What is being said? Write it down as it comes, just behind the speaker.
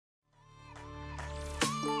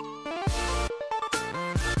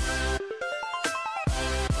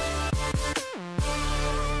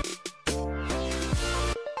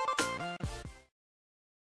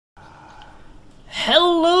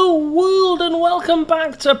Welcome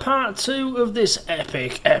back to part 2 of this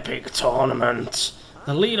epic tournament.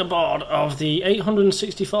 The leaderboard of the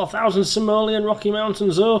 864,000 Simoleon Rocky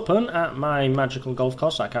Mountains Open at my magical golf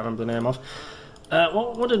course, I can't remember the name of.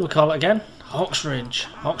 What did we call it again? Hawksridge.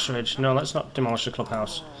 Hawksridge. No, let's not demolish the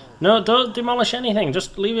clubhouse. No, don't demolish anything,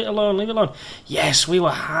 just leave it alone, leave it alone. Yes, we were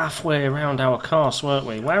halfway around our course, weren't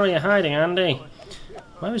we? Where are you hiding, Andy?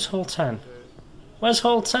 Where is hole 10? Where's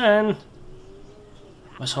hole 10?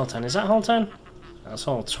 Where's hole 10? Is that hole 10? That's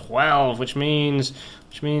hole 12, which means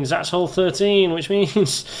that's hole 13, which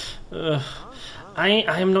means I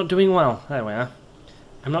am not doing well. There we are.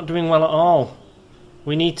 I'm not doing well at all.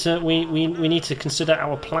 We need to need to consider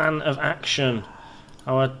our plan of action,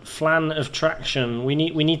 our plan of traction. We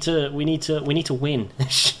need to win.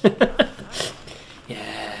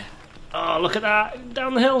 Yeah. Oh, look at that!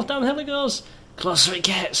 Down the hill it goes. Closer it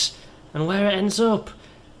gets, and where it ends up,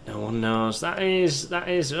 no one knows. That is.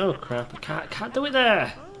 Oh crap! I can't do it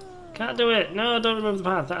there. Can't do it. No, don't remove the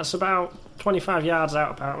path. That's about 25 yards out,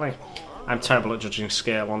 apparently. I'm terrible at judging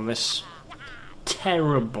scale on this.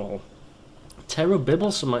 Terrible.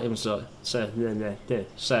 Terrible, some might even say.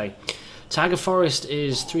 Tiger Forest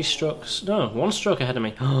is 3 strokes. No, 1 stroke ahead of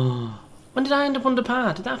me. When did I end up under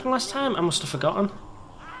par? Did that happen last time? I must have forgotten.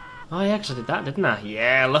 Oh yeah, because I did that, didn't I?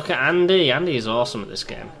 Yeah, look at Andy. Andy is awesome at this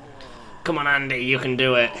game. Come on, Andy, you can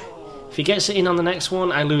do it. If he gets it in on the next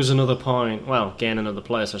one, I lose another point. Well, gain another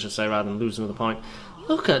place, I should say, rather than lose another point.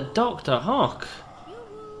 Look at Dr. Hawk.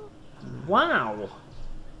 Wow.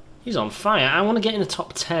 He's on fire. I want to get in the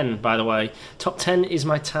top 10, by the way. Top 10 is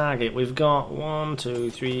my target. We've got 1,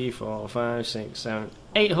 2, 3, 4, 5, 6, 7,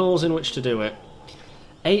 8 holes in which to do it.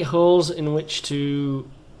 8 holes in which to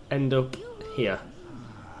end up here.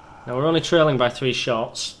 Now, we're only trailing by 3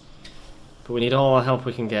 shots, but we need all the help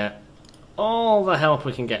we can get. All the help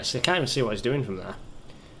we can get. So you can't even see what he's doing from there.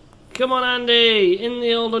 Come on, Andy! In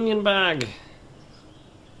the old onion bag.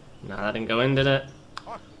 No, that didn't go in, did it?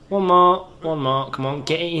 One more. Come on,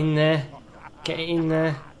 get it in there. Get it in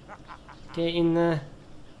there. Get it in there.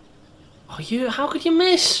 Oh, how could you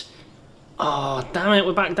miss? Oh, damn it,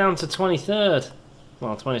 we're back down to 23rd.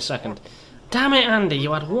 Well, 22nd. Damn it, Andy,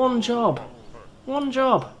 you had one job. One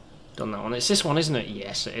job. Done that one. It's this one, isn't it?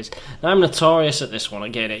 Yes, it is. I'm notorious at this one,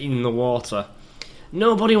 at getting it in the water.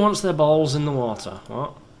 Nobody wants their balls in the water.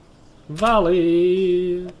 What?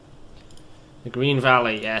 Valley. The Green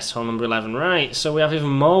Valley, yes, hole number 11. Right, so we have even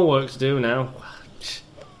more work to do now.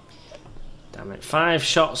 Damn it, 5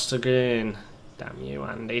 shots to green. Damn you,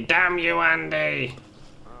 Andy. Damn you, Andy.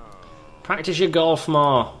 Practice your golf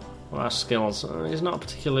more. Well, our skills. He's not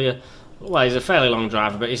particularly well, he's a fairly long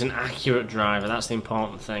driver, but he's an accurate driver. That's the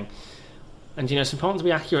important thing. And, you know, it's important to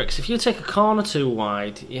be accurate, because if you take a corner too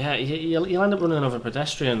wide, yeah, you'll end up running over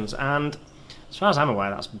pedestrians, and as far as I'm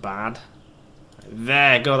aware, that's bad.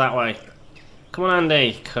 There, go that way. Come on,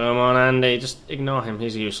 Andy. Come on, Andy. Just ignore him.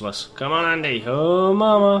 He's useless. Come on, Andy. Oh,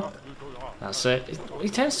 mama. That's it. He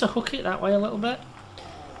tends to hook it that way a little bit.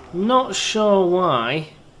 Not sure why.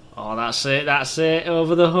 Oh, that's it. That's it.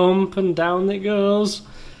 Over the hump and down it goes.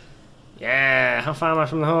 Yeah. How far am I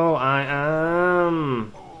from the hole? I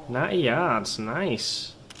am 90 yards.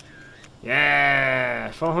 Nice. Yeah.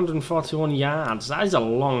 441 yards. That is a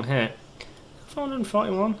long hit.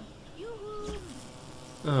 441.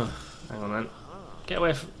 Oh, hang on then. Get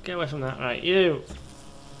away from that. Right, you.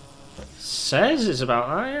 Says it's about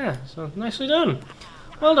that, yeah. So, nicely done.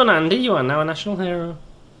 Well done, Andy. You are now a national hero.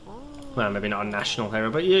 Well, maybe not a national hero,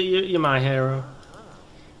 but you're my hero.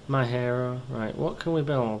 My hero. Right, what can we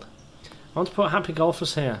build? I want to put happy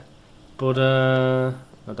golfers here. Buddha,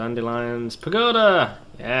 no dandelions. Pagoda!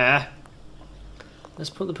 Yeah. Let's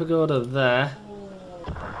put the pagoda there.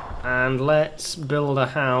 And let's build a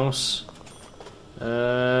house.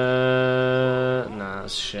 Nah,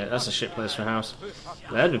 that's shit. That's a shit place for a house.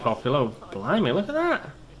 That'd be popular. Blimey, look at that.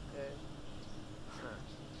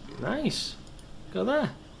 Nice. Go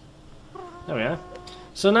there. There we are.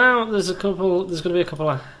 So now there's going to be a couple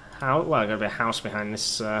of house. Well, going to be a house behind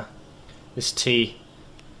this this tee.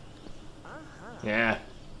 Yeah,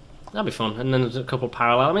 that'd be fun. And then there's a couple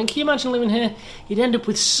parallel. I mean, can you imagine living here? You'd end up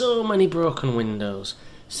with so many broken windows.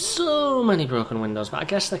 So many broken windows, but I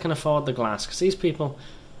guess they can afford the glass, because these people,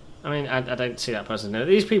 I mean, I don't see that person there.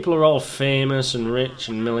 These people are all famous and rich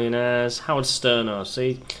and millionaires. Howard Sterno,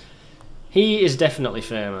 see? He is definitely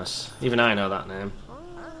famous. Even I know that name.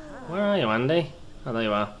 Where are you, Andy? Oh, there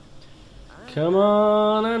you are. Come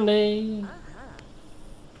on, Andy.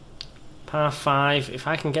 Par 5. If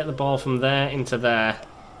I can get the ball from there into there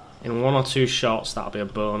in 1 or 2 shots, that'll be a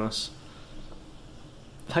bonus.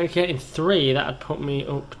 If I could get in 3, that'd put me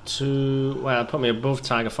up to... Well, it'd put me above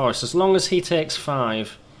Tiger Forest. As long as he takes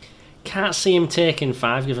 5. Can't see him taking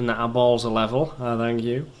 5, given that our balls are level. Oh, thank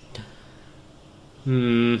you.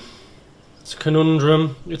 It's a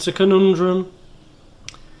conundrum. It's a conundrum.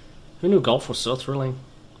 Who knew golf was so thrilling?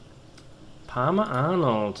 Palmer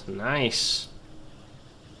Arnold. Nice.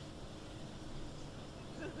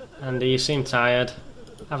 Andy, you seem tired.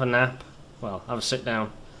 Have a nap. Well, have a sit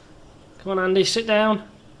down. Come on, Andy, sit down.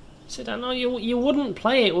 Sit down. No, you wouldn't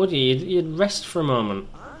play it, would you? You'd rest for a moment.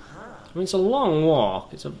 I mean, it's a long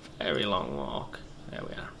walk. It's a very long walk. There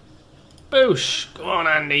we are. Boosh! Come on,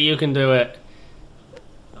 Andy, you can do it.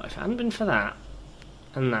 Oh, if it hadn't been for that,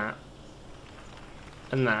 and that,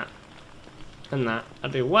 and that, and that,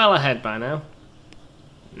 I'd be well ahead by now.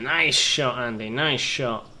 Nice shot, Andy. Nice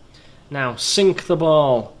shot. Now, sink the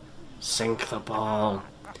ball. Sink the ball.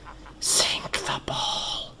 Sink the ball.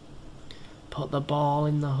 Put the ball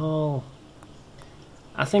in the hole.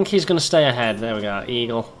 I think he's going to stay ahead. There we go.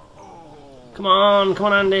 Eagle. Come on,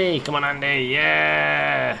 Andy. Come on, Andy.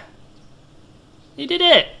 Yeah. He did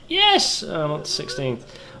it. Yes. Oh, I'm up to 16th.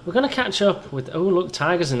 We're going to catch up with... Oh, look,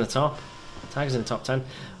 Tiger's in the top. Tiger's in the top 10.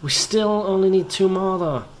 We still only need 2 more,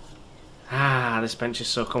 though. Ah, this bench is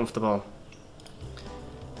so comfortable.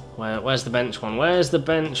 Where's the bench one? Where's the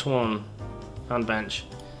bench one? Found bench.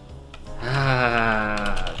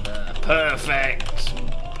 Ah, the perfect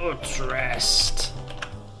buttrest.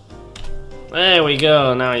 There we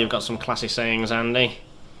go. Now you've got some classy sayings, Andy.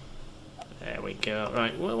 There we go.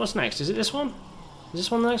 Right, what's next? Is it this one? Is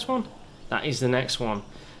this one the next one? That is the next one.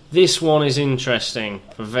 This one is interesting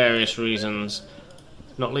for various reasons.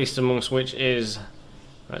 Not least amongst which is...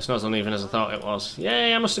 It's not as uneven as I thought it was.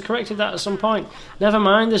 Yay, I must have corrected that at some point. Never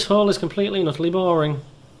mind, this hole is completely and utterly boring.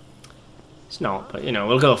 It's not, but you know,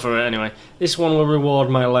 we'll go for it anyway. This one will reward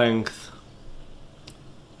my length.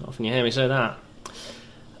 Not often you hear me say that.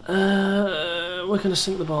 We're going to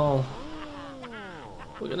sink the ball.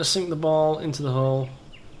 We're going to sink the ball into the hole.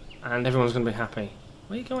 And everyone's going to be happy.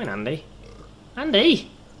 Where are you going, Andy?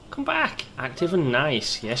 Andy! Come back! Active and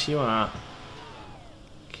nice. Yes, you are.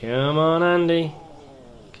 Come on, Andy.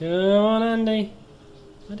 Come on, Andy.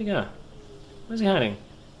 Where'd he go? Where's he hiding?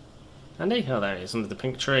 Andy? Oh, there he is, under the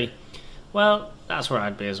pink tree. Well, that's where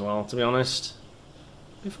I'd be as well, to be honest.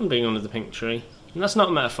 It'd be fun being under the pink tree. And that's not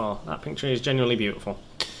a metaphor. That pink tree is genuinely beautiful.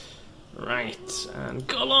 Right, and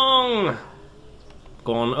go along!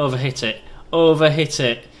 Go on, overhit it. Overhit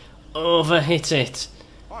it. Overhit it.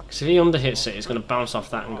 Because if he underhits it, it's going to bounce off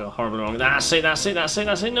that and go horribly wrong. That's it, that's it, that's it,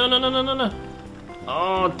 that's it. No, no, no, no, no, no.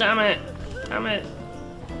 Oh, damn it. Damn it.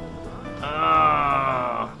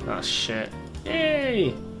 Ah, oh, that's shit.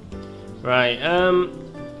 Yay! Right,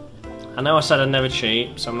 I know I said I'd never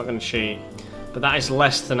cheat, so I'm not going to cheat. But that is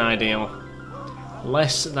less than ideal.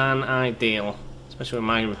 Less than ideal. Especially with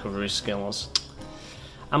my recovery skills.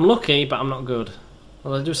 I'm lucky, but I'm not good.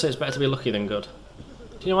 Well, they do say it's better to be lucky than good.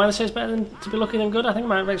 Do you know why they say it's better to be lucky than good? I think I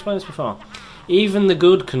might have explained this before. Even the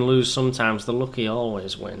good can lose sometimes, the lucky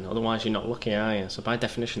always win. Otherwise you're not lucky, are you? So by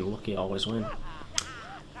definition, the lucky always win.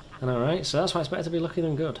 I know, right? So that's why it's better to be lucky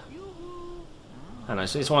than good. I know,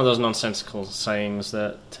 so it's one of those nonsensical sayings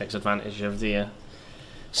that takes advantage of the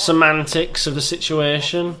semantics of the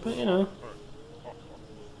situation, but you know.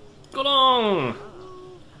 Go on!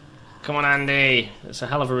 Come on, Andy. It's a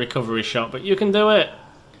hell of a recovery shot, but you can do it.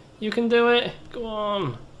 You can do it. Go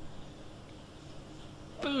on.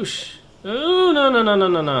 Boosh. Oh, no, no, no, no,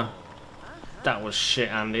 no, no. That was shit,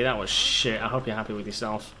 Andy. That was shit. I hope you're happy with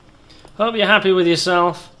yourself. Hope you're happy with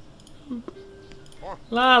yourself.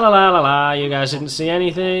 La la la la la. You guys didn't see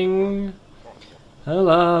anything. La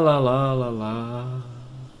la la la la la.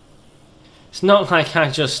 It's not like I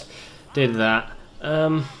just did that.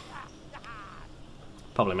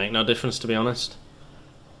 Probably make no difference, to be honest.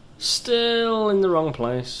 Still in the wrong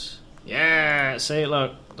place. Yeah, see,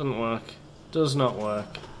 look, doesn't work. Does not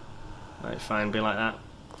work. Right, fine, be like that.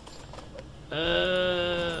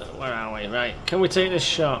 Where are we? Right, can we take this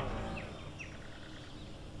shot?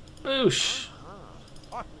 Boosh!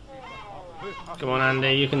 Come on,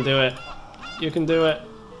 Andy, you can do it. You can do it.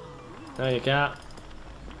 No, you can't.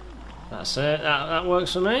 That's it. That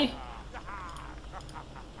works for me.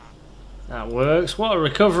 That works. What a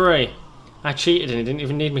recovery! I cheated and he didn't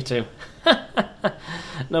even need me to.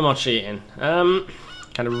 No more cheating. Kind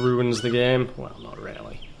of ruins the game. Well, not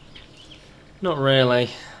really. Not really.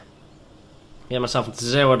 Get myself into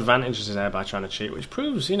 0 advantages there by trying to cheat, which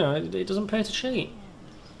proves, you know, it doesn't pay to cheat.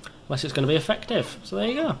 Unless it's going to be effective. So there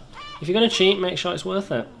you go. If you're going to cheat, make sure it's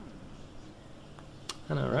worth it.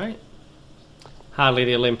 I know, right? Hardly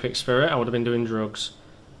the Olympic spirit. I would have been doing drugs.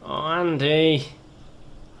 Oh, Andy.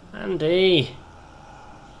 Andy.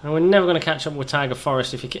 And we're never going to catch up with Tiger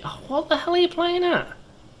Forest if you keep... Oh, what the hell are you playing at?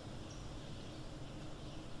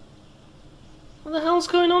 What the hell's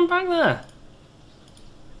going on back there?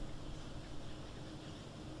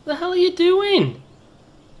 What the hell are you doing?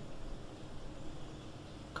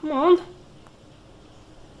 Come on.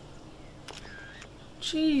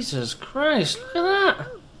 Jesus Christ, look at that.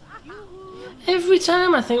 Every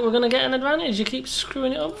time I think we're going to get an advantage, you keep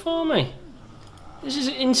screwing it up for me. This is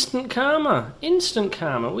instant karma. Instant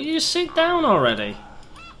karma. Will you sit down already?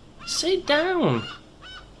 Sit down.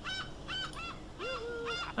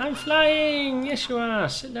 I'm flying. Yes, you are.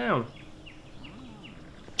 Sit down.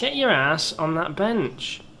 Get your ass on that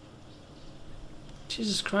bench.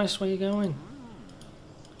 Jesus Christ, where are you going?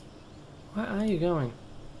 Where are you going?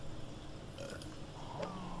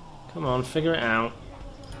 Come on, figure it out.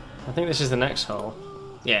 I think this is the next hole.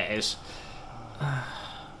 Yeah, it is.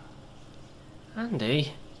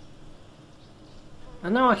 Andy? I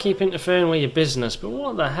know I keep interfering with your business, but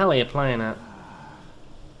what the hell are you playing at?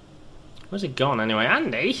 Where's he gone anyway?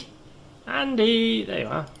 Andy? Andy! There you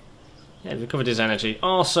are. Yeah, he's recovered his energy.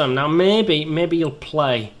 Awesome. Now maybe you'll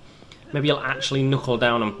play. Maybe you'll actually knuckle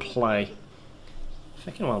down and play.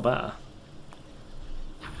 Fucking well better.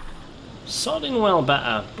 Sodding well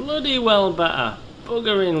better. Bloody well better.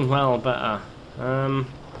 Buggering well better.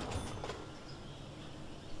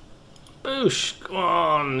 Boosh! Go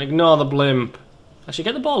on, ignore the blimp. Actually,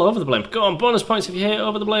 get the ball over the blimp. Go on, bonus points if you hit it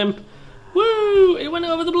over the blimp. Woo! It went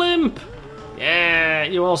over the blimp! Yeah,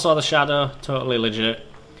 you all saw the shadow. Totally legit.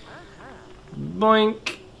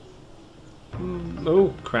 Boink!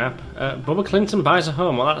 Oh, crap. Bubba Clinton buys a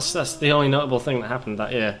home. Well, that's the only notable thing that happened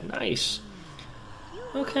that year. Nice.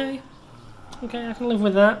 Okay. Okay, I can live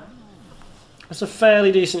with that. That's a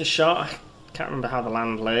fairly decent shot. I can't remember how the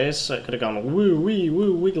land lays, so it could have gone woo wee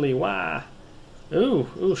woo wiggly wah.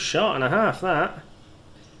 Ooh, shot and a half that.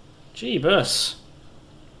 Jeebus.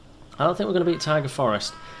 I don't think we're going to beat Tiger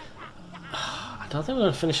Forest. I don't think we're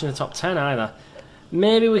going to finish in the top 10 either.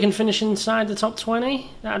 Maybe we can finish inside the top 20.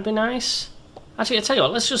 That'd be nice. Actually, I tell you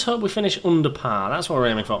what, let's just hope we finish under par. That's what we're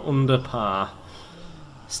aiming for, under par.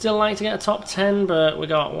 Still like to get a top 10, but we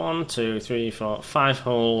got 1, 2, 3, 4, 5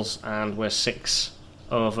 holes, and we're 6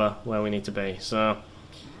 over where we need to be. So,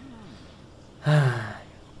 what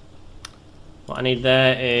I need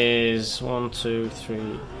there is 1, 2,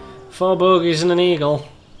 3, 4 bogeys and an eagle.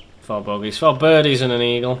 4 bogeys, 4 birdies and an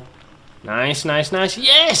eagle. Nice, nice, nice.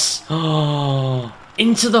 Yes! Oh,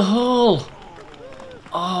 into the hole.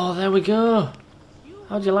 Oh, there we go.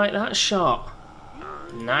 How'd you like that shot?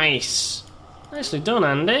 Nice. Nicely done,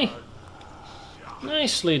 Andy.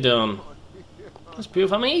 Nicely done. That's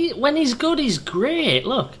beautiful. I mean, when he's good, he's great.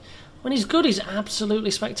 Look. When he's good, he's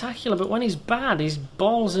absolutely spectacular. But when he's bad, he's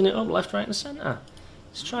ballsing it up left, right and centre.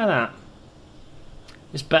 Let's try that.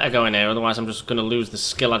 It's better going here, otherwise I'm just going to lose the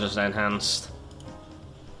skill I just enhanced.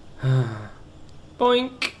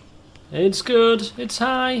 Boink. It's good. It's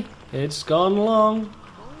high. It's gone long.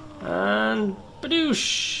 And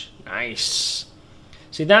badoosh. Nice.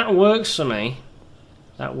 See, that works for me.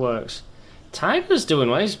 That works. Tiger's doing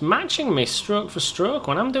well. He's matching me stroke for stroke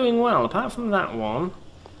when I'm doing well, apart from that one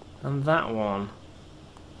and that one.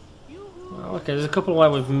 Well, okay, there's a couple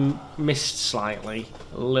where we've missed slightly,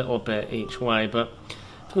 a little bit each way, but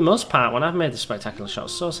for the most part, when I've made the spectacular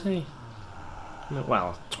shots, so's he.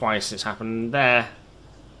 Well, twice it's happened there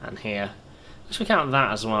and here. Let's we count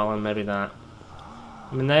that as well, and maybe that.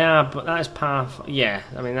 I mean, they are, but that is par. Yeah,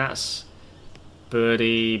 I mean, that's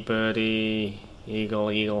birdie, birdie,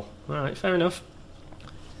 eagle, eagle. Alright, fair enough.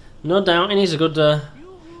 No doubting he's a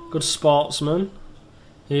good sportsman.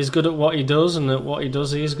 He's good at what he does, and at what he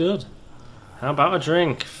does he's good. How about a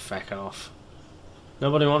drink? Feck off.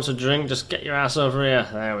 Nobody wants a drink, just get your ass over here.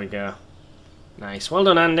 There we go. Nice. Well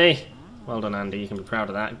done, Andy. Well done, Andy. You can be proud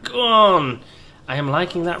of that. Go on! I am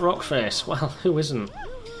liking that rock face. Well, who isn't?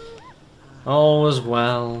 All's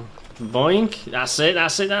well. Boink. That's it,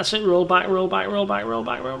 that's it, that's it. Roll back, roll back, roll back, roll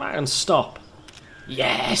back, roll back, and stop.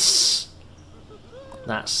 Yes!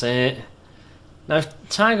 That's it. Now,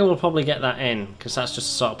 Tiger will probably get that in, because that's just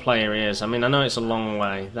the sort of player he is. I mean, I know it's a long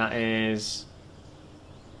way. That is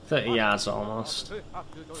 30 yards almost.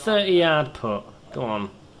 30-yard putt. Go on.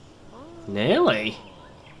 Nearly?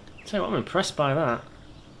 Tell you what, I'm impressed by that.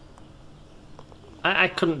 I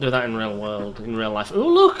couldn't do that in real world, in real life. Oh,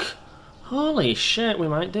 look! Holy shit, we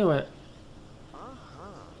might do it.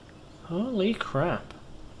 Holy crap.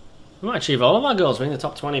 We might achieve all of our goals, being the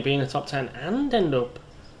top 20, being the top 10, and end up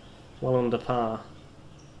well under par.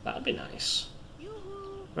 That'd be nice.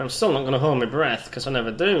 I'm still not going to hold my breath, because I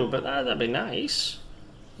never do, but that'd be nice.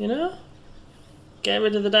 You know? Get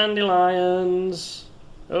rid of the dandelions.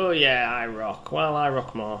 Oh yeah, I rock. Well, I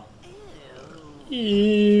rock more.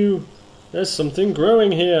 Ew. There's something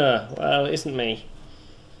growing here. Well, it isn't me.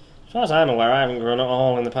 As far as I'm aware, I haven't grown at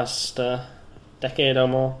all in the past decade or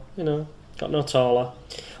more. You know, got no taller.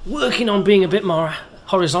 Working on being a bit more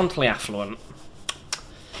horizontally affluent.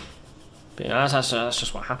 But yeah, that's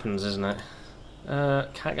just what happens, isn't it?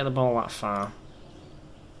 Can't get the ball that far.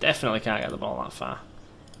 Definitely can't get the ball that far.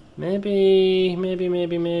 Maybe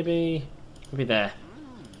there.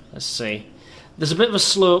 Let's see. There's a bit of a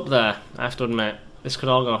slope there, I have to admit. This could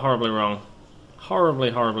all go horribly wrong.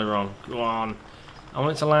 Horribly wrong. Go on. I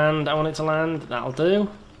want it to land, That'll do.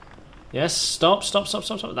 Yes, stop.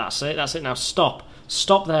 That's it, now stop.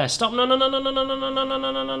 Stop there. Stop. No.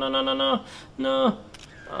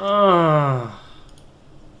 Oh.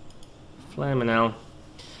 Flaming hell.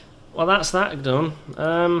 Well, that's that done.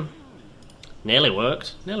 Nearly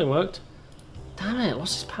worked. Damn it,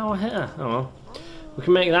 lost his power hitter. Oh well. We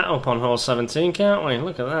can make that up on hole 17, can't we?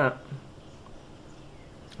 Look at that.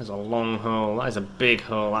 There's a long hole. That is a big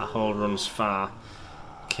hole. That hole runs far.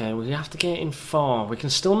 Okay, we have to get in 4. We can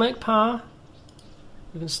still make par.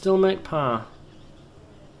 Just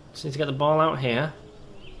need to get the ball out here.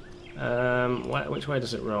 Which way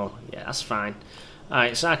does it roll? Yeah, that's fine.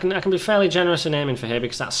 Alright, so I can be fairly generous in aiming for here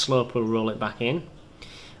because that slope will roll it back in.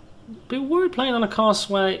 Be worried playing on a course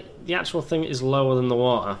where the actual thing is lower than the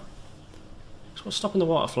water. It's what's stopping the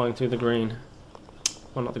water flowing through the green.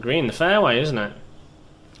 Well, not the green, the fairway, isn't it?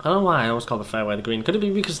 I don't know why I always call the fairway the green. Could it be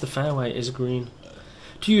because the fairway is green?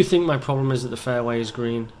 Do you think my problem is that the fairway is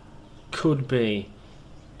green? Could be.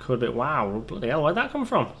 Wow, bloody hell, where'd that come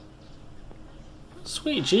from?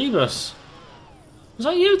 Sweet Jeebus. Was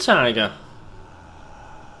that you, Tiger?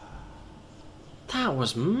 That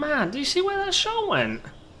was mad. Do you see where that shot went?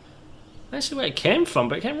 I see where it came from,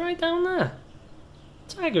 but it came right down there.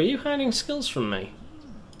 Tiger, are you hiding skills from me?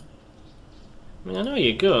 I mean, I know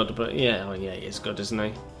you're good, but yeah, oh yeah, he's good, isn't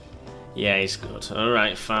he? Yeah, he's good.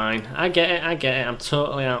 Alright, fine. I get it. I'm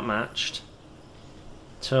totally outmatched.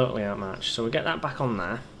 So we get that back on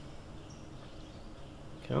there.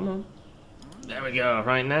 Come on. There we go.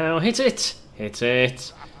 Right now, hit it.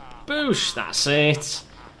 Boosh, that's it.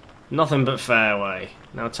 Nothing but fairway.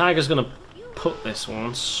 Now Tiger's going to put this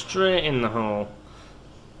one straight in the hole.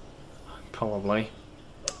 Probably.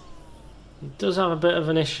 He does have a bit of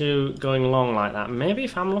an issue going long like that. Maybe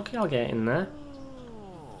if I'm lucky I'll get in there.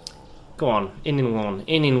 Go on. In one.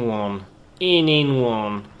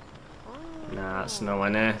 Nah, that's nowhere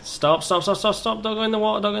near. Stop. Don't go in the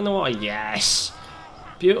water. Yes.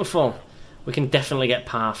 Beautiful. We can definitely get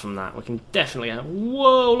par from that.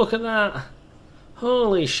 Whoa, look at that.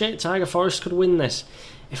 Holy shit, Tiger Forest could win this.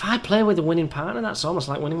 If I play with a winning partner, that's almost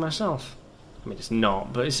like winning myself. I mean, it's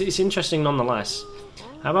not, but it's interesting nonetheless.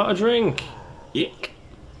 How about a drink? Yick.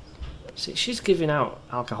 See, she's giving out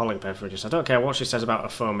alcoholic beverages. I don't care what she says about her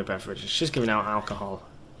foamy beverages. She's giving out alcohol.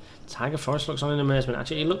 Tiger Forest looks on in amazement.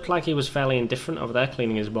 Actually, he looked like he was fairly indifferent over there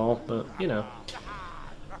cleaning his ball, but, you know.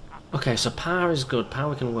 Okay, so par is good. Par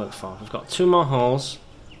we can work for. We've got 2 more holes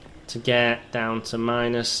to get down to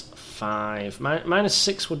 -5.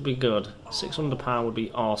 -6 would be good. 6 under par would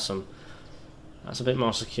be awesome. That's a bit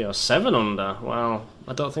more secure. 7 under. Well,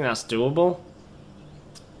 I don't think that's doable.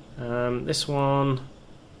 This one,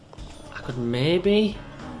 I could maybe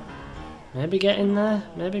get in there.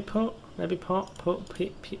 Maybe put,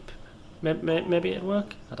 peep. Maybe it'd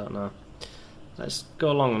work. I don't know. Let's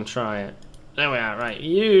go along and try it. There we are. Right,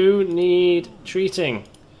 you need treating.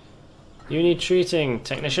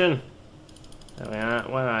 Technician. There we are.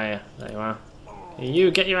 Where are you? There you are.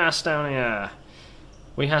 You get your ass down here.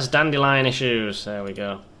 We has dandelion issues. There we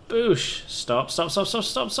go. Boosh. Stop.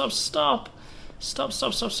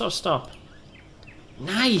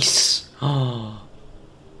 Nice. Oh,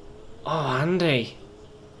 Andy.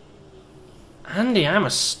 I'm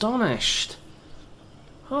astonished.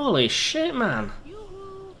 Holy shit, man.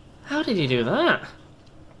 How did you do that?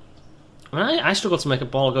 I mean, I struggle to make a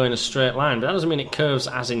ball go in a straight line, but that doesn't mean it curves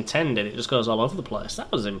as intended. It just goes all over the place. That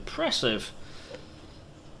was impressive.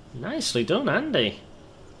 Nicely done, Andy.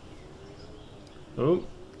 Oh,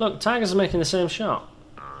 look, Tiger's making the same shot.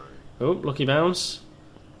 Oh, lucky bounce.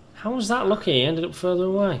 How was that lucky? He ended up further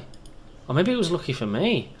away. Or maybe it was lucky for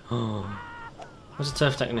me. Oh. Where's the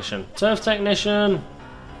turf technician? Turf technician!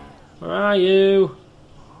 Where are you?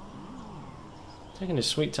 Taking his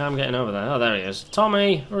sweet time getting over there. Oh, there he is.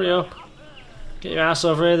 Tommy, hurry up. Get your ass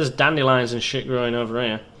over here. There's dandelions and shit growing over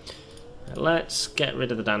here. Let's get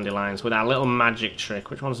rid of the dandelions with our little magic trick.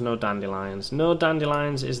 Which one's no dandelions? No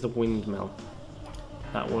dandelions is the windmill.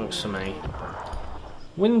 That works for me.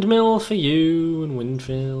 Windmill for you, and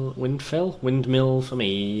windmill for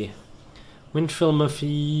me. Windmill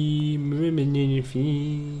Murphy.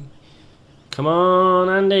 Come on,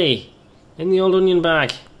 Andy. In the old onion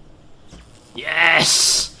bag.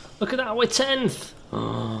 Yes! Look at that, we're 10th.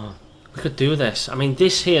 Oh, we could do this. I mean,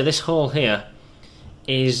 this hole here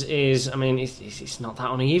is. I mean, it's not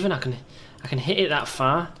that uneven. I can hit it that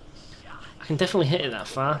far. I can definitely hit it that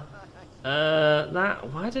far.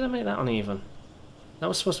 Why did I make that uneven? That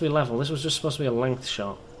was supposed to be level. This was just supposed to be a length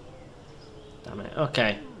shot. Damn it.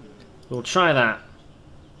 Okay. We'll try that.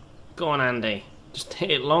 Go on, Andy. Just hit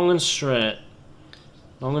it long and straight.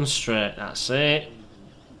 Long and straight. That's it.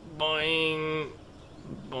 Boing.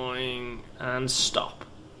 Boing. And stop.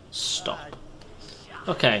 Stop.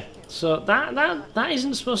 Okay. So that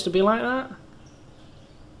isn't supposed to be like that.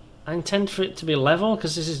 I intend for it to be level,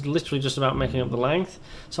 because this is literally just about making up the length.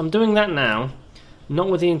 So I'm doing that now. Not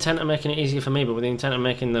with the intent of making it easier for me, but with the intent of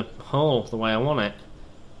making the hole the way I want it.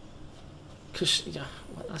 Because, yeah,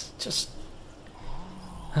 that's just...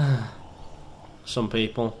 Some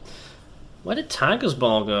people. Where did Tiger's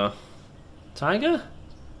ball go? Tiger?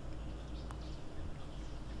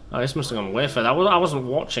 Oh, this must have gone way further. I wasn't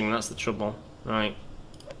watching, that's the trouble. Right.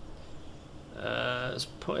 Let's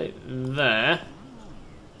put it there.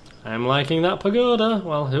 I'm liking that pagoda.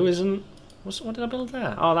 Well, who isn't? What did I build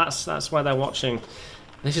there? Oh, that's where they're watching.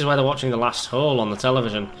 This is where they're watching the last hole on the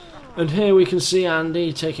television. And here we can see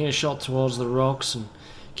Andy taking a shot towards the rocks and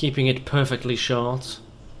keeping it perfectly short.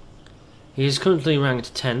 He is currently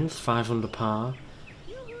ranked 10th, 5 under par.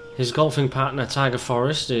 His golfing partner Tiger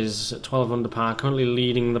Forest is at 12 under par, currently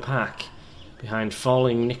leading the pack behind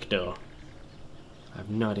Falling Nikdo. I have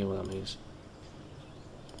no idea what that means.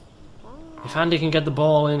 If Andy can get the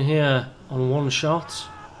ball in here on one shot...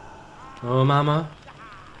 Oh, mama.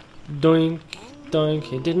 Doink,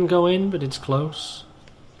 doink. It didn't go in, but it's close.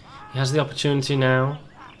 He has the opportunity now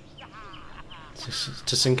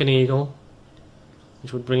to sink an eagle,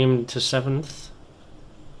 which would bring him to 7th,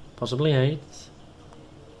 possibly 8th.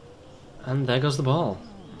 And there goes the ball.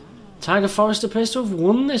 Tiger Forest appears to have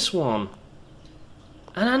won this one.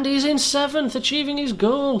 And Andy's in 7th, achieving his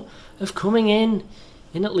goal of coming in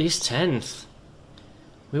at least 10th.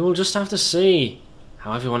 We will just have to see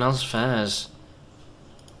how everyone else fares.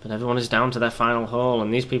 But everyone is down to their final hole,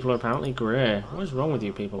 and these people are apparently grey. What is wrong with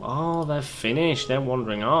you people? Oh, they're finished. They're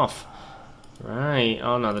wandering off. Right.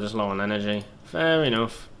 Oh no, they're just low on energy. Fair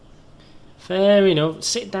enough. Fair enough.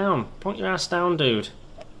 Sit down. Plonk your ass down, dude.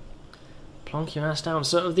 Plonk your ass down.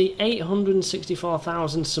 So of the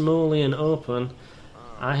 864,000 Simoleon Open,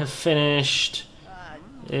 I have finished...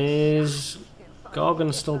 Is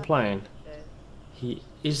Gorgon still playing? He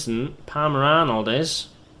isn't. Palmer Arnold is.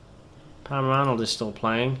 Palmer Arnold is still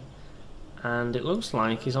playing. And it looks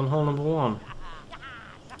like he's on hole number 1.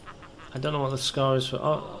 I don't know what the score is for...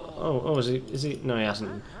 Oh, is he? No, he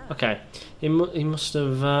hasn't. Okay. He must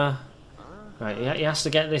have... Right, he has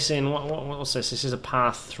to get this in. What's this? This is a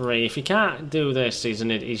par 3. If he can't do this,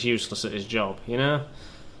 he's useless at his job, you know?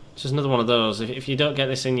 It's just another one of those. If you don't get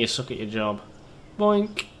this in, you suck at your job.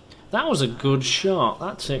 Boink. That was a good shot.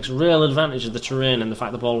 That takes real advantage of the terrain and the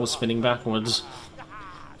fact the ball was spinning backwards.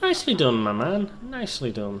 Nicely done, my man.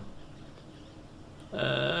 Nicely done.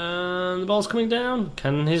 The ball's coming down.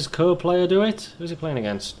 Can his co-player do it? Who's he playing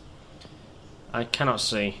against? I cannot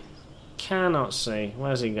see. Cannot see.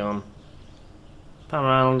 Where's he gone? Palmer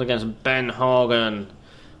Arnold against Ben Horgan.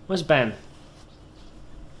 Where's Ben?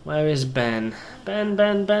 Where is Ben? Ben.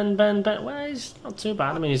 Well, he's not too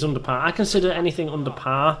bad. I mean, he's under par. I consider anything under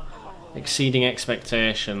par exceeding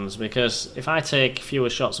expectations, because if I take fewer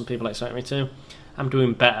shots than people expect me to, I'm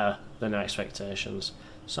doing better than their expectations.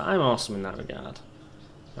 So I'm awesome in that regard.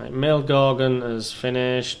 Right, Mill Gorgon has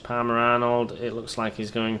finished. Palmer Arnold, it looks like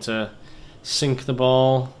he's going to sink the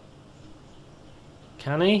ball.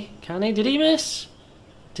 Can he? Can he? Did he miss?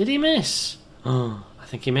 Did he miss? Oh, I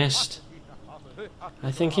think he missed.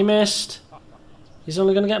 I think he missed. He's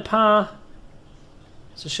only going to get par.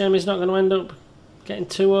 It's a shame he's not going to end up getting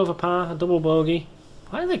 2 over par, a double bogey.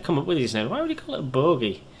 Why do they come up with these names? Why would you call it a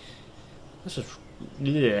bogey? This is...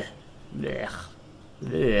 Bleh. Bleh.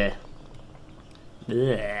 Bleh.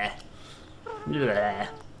 Bleh. Bleh.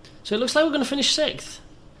 So it looks like we're going to finish 6th.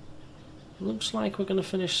 Looks like we're going to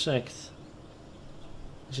finish 6th.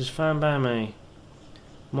 Which is fine by me.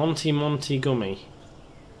 Monty Gummy.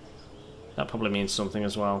 That probably means something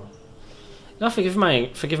as well. Now, forgive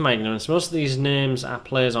my ignorance. Most of these names are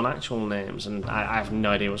plays on actual names, and I have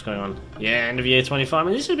no idea what's going on. Yeah, end of year 25. I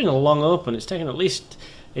mean, this has been a long open. It's taken at least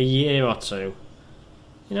a year or 2.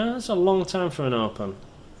 You know, that's a long time for an open.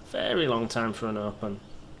 Very long time for an open.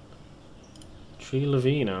 Tree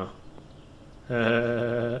Lavino.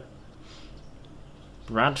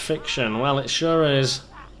 Brad Fiction. Well, it sure is.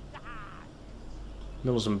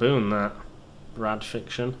 Mills and Boone, that. Brad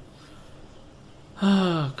Fiction.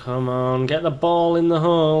 Oh, come on. Get the ball in the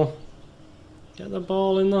hole. Get the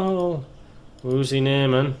ball in the hole. Woozy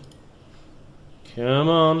Naaman. Come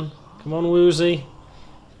on. Come on, Woozy.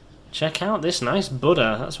 Check out this nice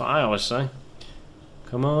Buddha. That's what I always say.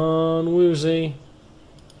 Come on, Woozy.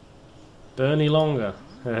 Bernie Longer.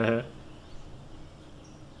 I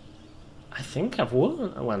think I've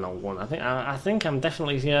won. Well, not won. I think I'm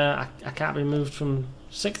definitely. Yeah, I can't be moved from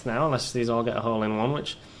 6th now unless these all get a hole in one,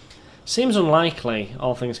 which seems unlikely,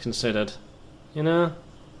 all things considered. You know.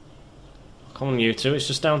 Come on, you two. It's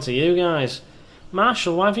just down to you guys.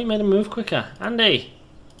 Marshall, why have you made a move quicker? Andy.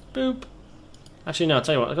 Boop. Actually, no. I'll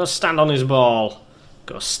tell you what. I've got to stand on his ball.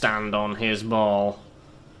 Got to stand on his ball.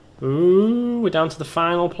 Ooh, we're down to the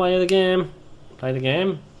final play of the game. Play the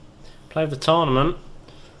game. Play of the tournament.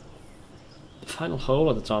 The final hole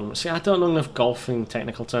of the tournament. See, I don't know enough golfing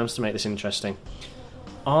technical terms to make this interesting.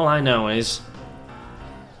 All I know is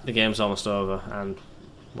the game's almost over, and,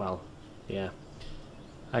 well, yeah.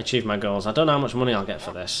 I achieved my goals. I don't know how much money I'll get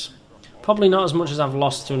for this. Probably not as much as I've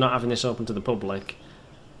lost through not having this open to the public,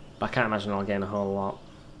 but I can't imagine I'll gain a whole lot.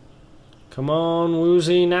 Come on,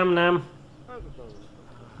 Woozy Nam Nam.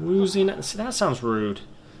 Woozy Nam. See, that sounds rude.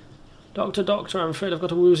 Doctor, I'm afraid I've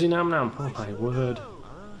got a Woozy Nam Nam. Oh my word.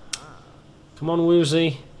 Come on,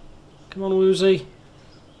 Woozy. Come on, Woozy.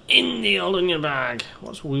 In the hole in your bag.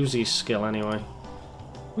 What's Woozy's skill anyway?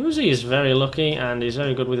 Woozy is very lucky and he's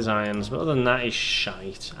very good with his irons, but other than that, he's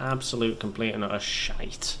shite. Absolute, complete and utter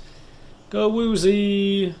shite. Go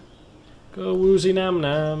Woozy! Go Woozy Nam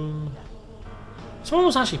Nam. Someone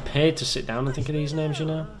was actually paid to sit down and think of these names, you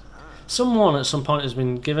know? Someone at some point has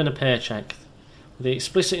been given a paycheck with the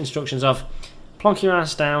explicit instructions of plonk your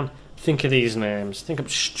ass down, think of these names. Think of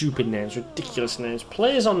stupid names, ridiculous names,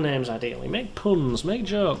 plays on names ideally, make puns, make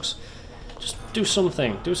jokes. Just do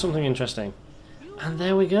something interesting. And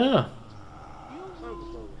there we go.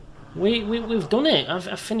 We've done it.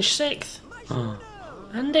 I've finished 6th.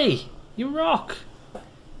 Andy, you rock.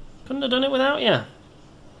 Couldn't have done it without you.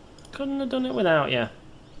 Couldn't have done it without you.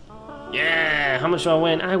 Yeah, how much do I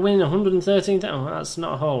win? I win 113,000. Oh, that's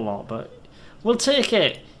not a whole lot, but we'll take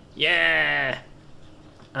it. Yeah.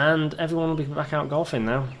 And everyone will be back out golfing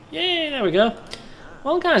now. Yeah, there we go.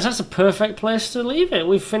 Well, guys, that's a perfect place to leave it.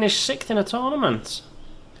 We've finished 6th in a tournament.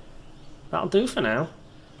 That'll do for now.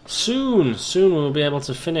 Soon we'll be able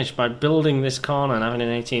to finish by building this corner and having an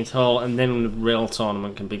 18th hole, and then the real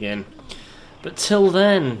tournament can begin. But till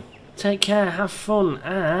then, take care, have fun,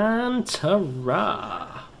 and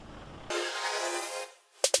ta-ra!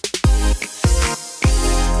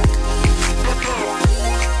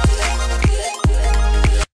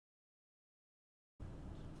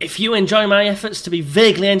 If you enjoy my efforts to be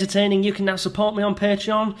vaguely entertaining, you can now support me on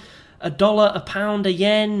Patreon. $1, a pound, a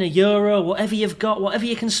yen, a euro, whatever you've got, whatever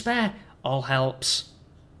you can spare, all helps.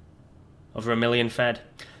 Over 1 million fed.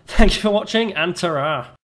 Thank you for watching, and ta-ra!